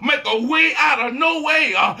will make a way out of no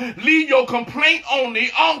way, leave your complaint on the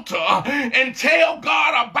altar and tell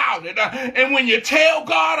God about it. And when you tell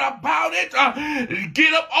God about it,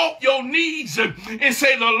 get up off your knees and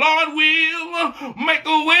say, the Lord will make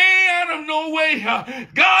a way out of no way.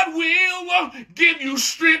 God will give you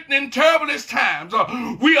strength in turbulent times.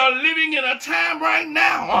 We are living in a time right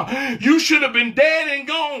now. You should have been dead and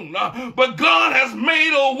gone, but God has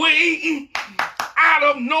made a way out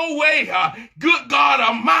of no way. Good God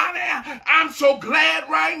Almighty, I'm so glad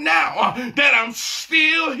right now that I'm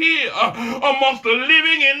still here amongst the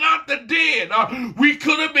living and not the dead. We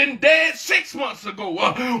could have been dead 6 months ago,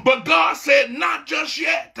 but God said not just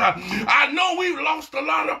yet. I know we've lost a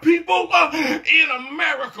lot of people in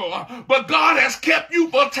America, but God has kept you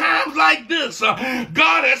for times like this.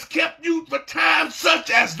 God has kept you for times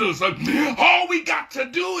such as this. All we got to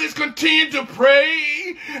do is continue to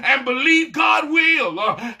pray and believe God will.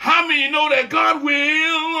 How many know that God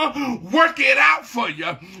will work it out for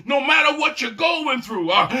you? No matter what you're going through,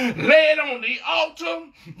 lay it on the altar.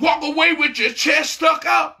 Walk away with your chest stuck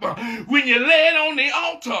up. When you lay it on the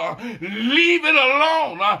altar, leave it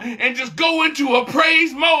alone and just go into a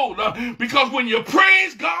praise mode. Because when you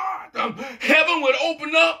praise God, heaven would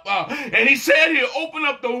open up, and He said He'll open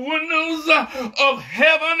up the windows of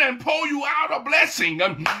heaven and pour you out a blessing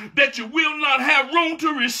that you will not have room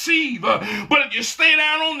to receive. But if you stay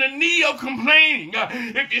down on the knee of complaining,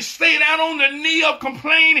 if you stay down on the knee of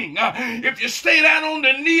complaining, if you stay down on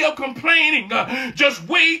the knee of complaining, just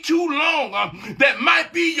way too long, that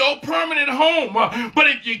might be your permanent home. But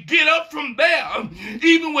if you get up from there,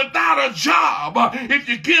 even without a job, if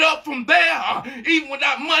you get up from there, even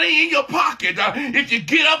without money money in your pocket, if you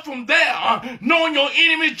get up from there, knowing your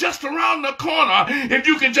enemy just around the corner, if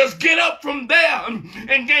you can just get up from there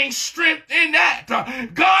and gain strength in that,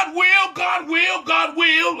 God will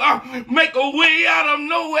make a way out of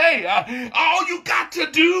no way. All you got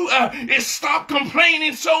to do is stop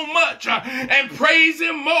complaining so much and praise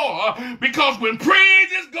him more, because when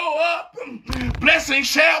praises go up, blessings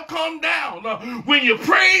shall come down. When you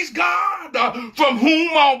praise God, from whom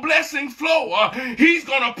all blessings flow, he's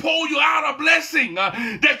going to pour you out a blessing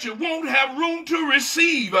that you won't have room to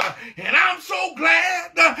receive. And I'm so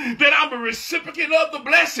glad that I'm a recipient of the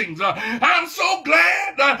blessings. I'm so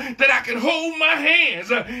glad that I can hold my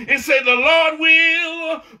hands and say, the Lord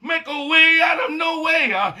will make a way out of no way.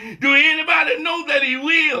 Do anybody know that he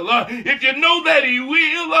will? If you know that he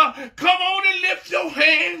will, come on and lift your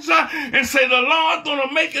hands and say, the Lord's going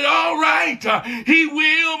to make it all right. He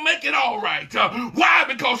will make it all right. Why?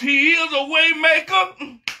 Because he is a way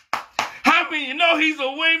maker. How many of you know he's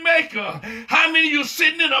a way maker? How many of you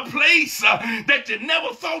sitting in a place that you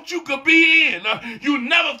never thought you could be in? You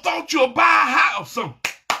never thought you'd buy a house.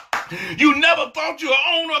 You never thought you'd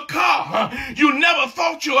own a car. You never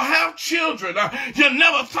thought you'd have children. You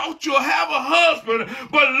never thought you'd have a husband.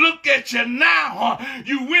 But look at you now.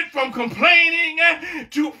 You went from complaining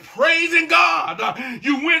to praising God.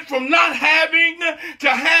 You went from not having to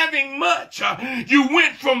having much. You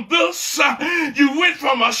went from this. You went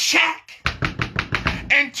from a shack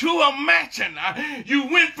into a mansion. You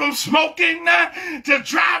went from smoking to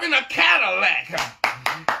driving a Cadillac.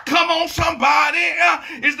 Come on, somebody.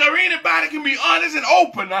 Is there anybody can be honest and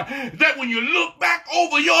open that when you look back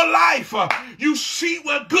over your life, you see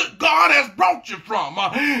where good God has brought you from?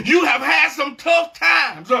 You have had some tough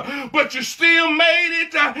times, but you still made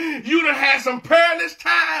it. You done had some perilous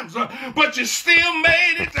times, but you still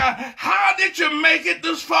made it. How did you make it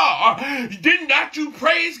this far? Did not you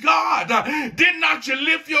praise God? Did not you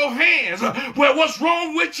lift your hands? Well, what's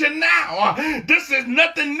wrong with you now? This is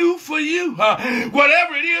nothing new for you.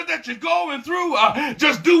 Whatever it is that you're going through,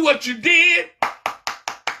 just do what you did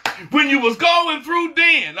when you was going through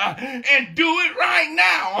then, and do it right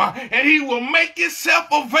now, and he will make himself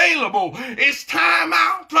available. It's time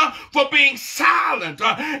out for being silent,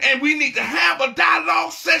 and we need to have a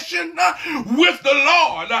dialogue session with the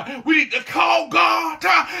Lord. We need to call God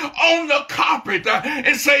on the carpet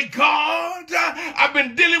and say, God, I've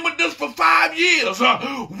been dealing with this for 5 years.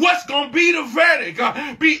 What's going to be the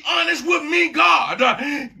verdict? Be honest with me, God.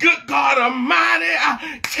 Good God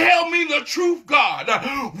Almighty, tell me the truth, God.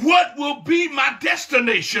 What will be my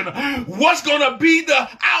destination? What's going to be the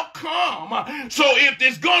outcome? So if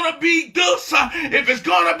it's going to be this, if it's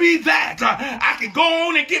going to be that, I can go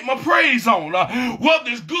on and get my praise on, whether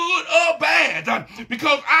it's good or bad,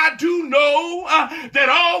 because I do know that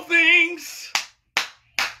all things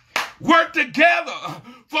work together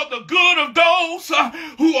for the good of those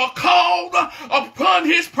who are called upon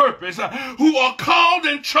his purpose, who are called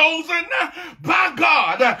and chosen by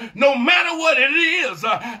God. No matter what it is,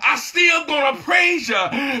 I still gonna praise you.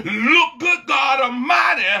 Look, good God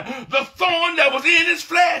Almighty, the thorn that was in his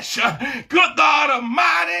flesh, good God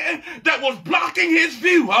Almighty, that was blocking his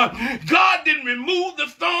view. God didn't remove the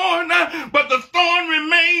thorn, but the thorn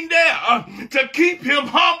remained there to keep him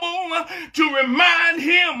humble, to remind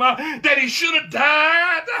him that he should have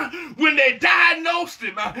died when they diagnosed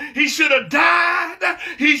him. He should have died.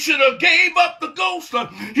 He should have gave up the ghost.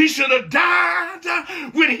 He should have died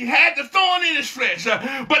when he had the thorn in his flesh.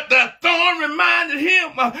 But the thorn reminded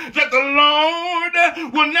him that the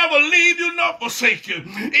Lord will never leave you nor forsake you.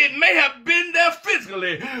 It may have been there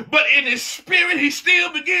physically, but in his spirit, he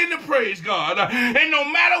still began to praise God. And no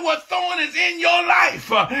matter what thorn is in your life,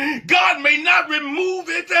 God may not remove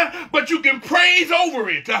it, but you can praise over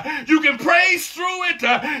it. You can praise through it.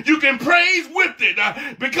 You can praise with it,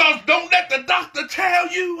 because don't let the doctor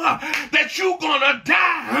tell you that you're gonna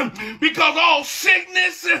die, because all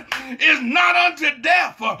sickness is not unto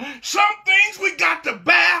death. Some things we got to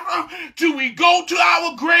bear till we go to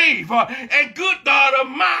our grave. And good God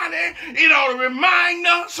Almighty, it ought to remind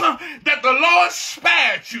us that the Lord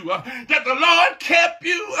spared you, that the Lord kept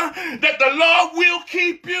you, that the Lord will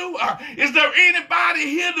keep you. Is there anybody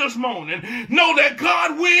here this morning know that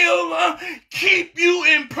God will keep you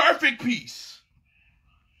in perfect peace?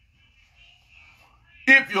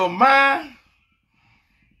 If your mind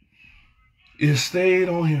is stayed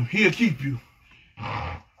on him, he'll keep you.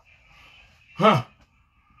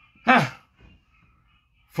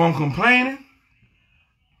 From complaining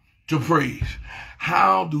to praise.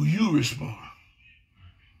 How do you respond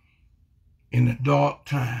in the dark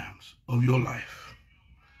times of your life?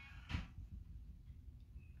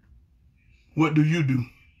 What do you do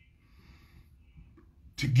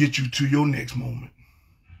to get you to your next moment?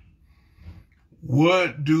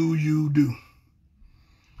 What do you do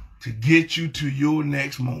to get you to your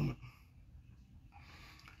next moment?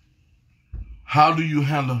 How do you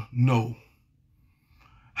handle no?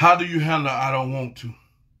 How do you handle I don't want to?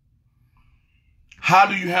 How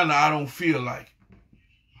do you handle I don't feel like?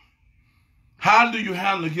 How do you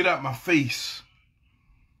handle get out my face?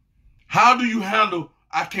 How do you handle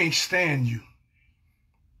I can't stand you?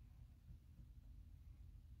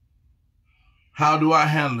 How do I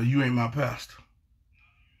handle you ain't my pastor?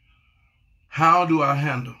 How do I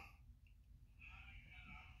handle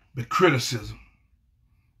the criticism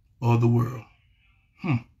of the world?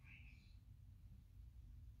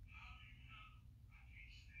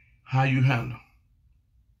 How you handle?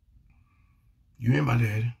 You ain't my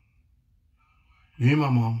daddy. You ain't my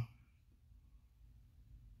mom.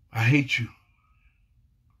 I hate you.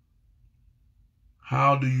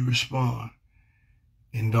 How do you respond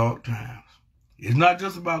in dark times? It's not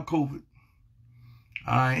just about COVID.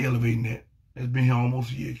 I ain't elevating that. That's been here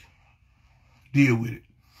almost a year. Deal with it.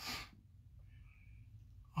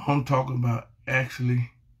 I'm talking about actually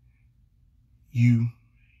you,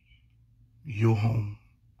 your home,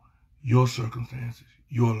 your circumstances,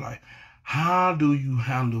 your life. How do you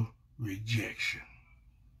handle rejection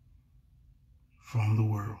from the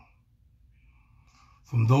world?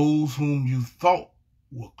 From those whom you thought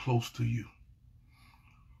were close to you.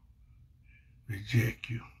 Reject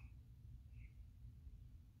you.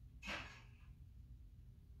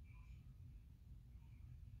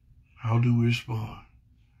 How do we respond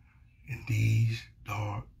in these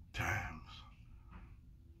dark times?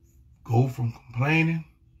 Go from complaining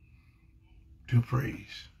to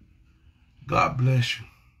praise. God bless you.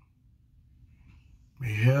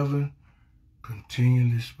 May heaven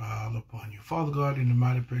continually smile upon you. Father God, in the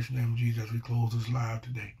mighty precious name of Jesus, as we close this live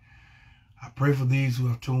today, I pray for these who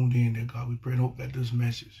have tuned in, that God, we pray and hope that this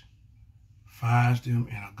message finds them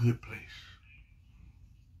in a good place.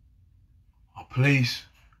 A place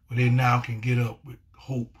where they now can get up with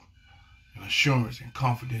hope and assurance and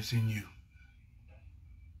confidence in you.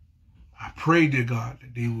 I pray, dear God,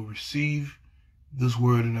 that they will receive this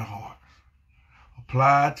word in their hearts,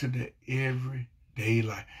 apply it to their everyday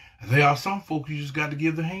life. There are some folks you just got to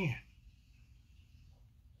give the hand,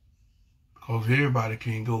 because everybody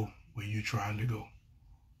can't go where you're trying to go.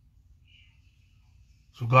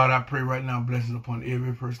 So God, I pray right now, blessings upon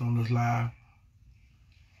every person on this live,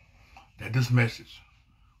 that this message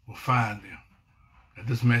will find them, that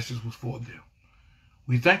this message was for them.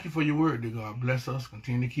 We thank you for your word, dear God. Bless us,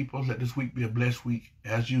 continue to keep us. Let this week be a blessed week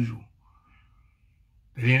as usual.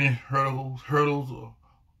 That any hurdles or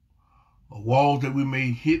walls that we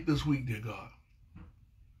may hit this week, dear God,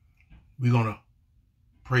 we're going to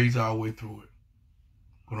praise our way through it.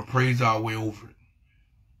 We're going to praise our way over it.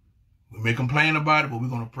 We may complain about it, but we're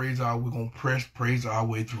going to praise our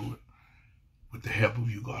way through it with the help of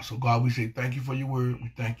you, God. So, God, we say thank you for your word.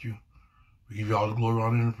 We thank you. We give you all the glory,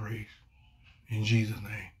 honor, and praise. In Jesus'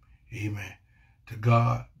 name, amen. To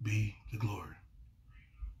God be the glory.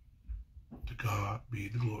 To God be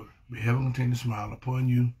the glory. May heaven continue to smile upon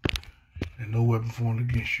you, and no weapon formed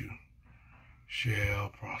against you shall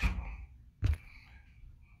prosper.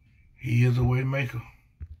 He is a way maker.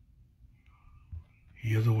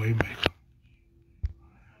 He is a way maker.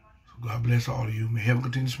 So God bless all of you. May heaven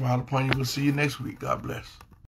continue to smile upon you. We'll see you next week. God bless.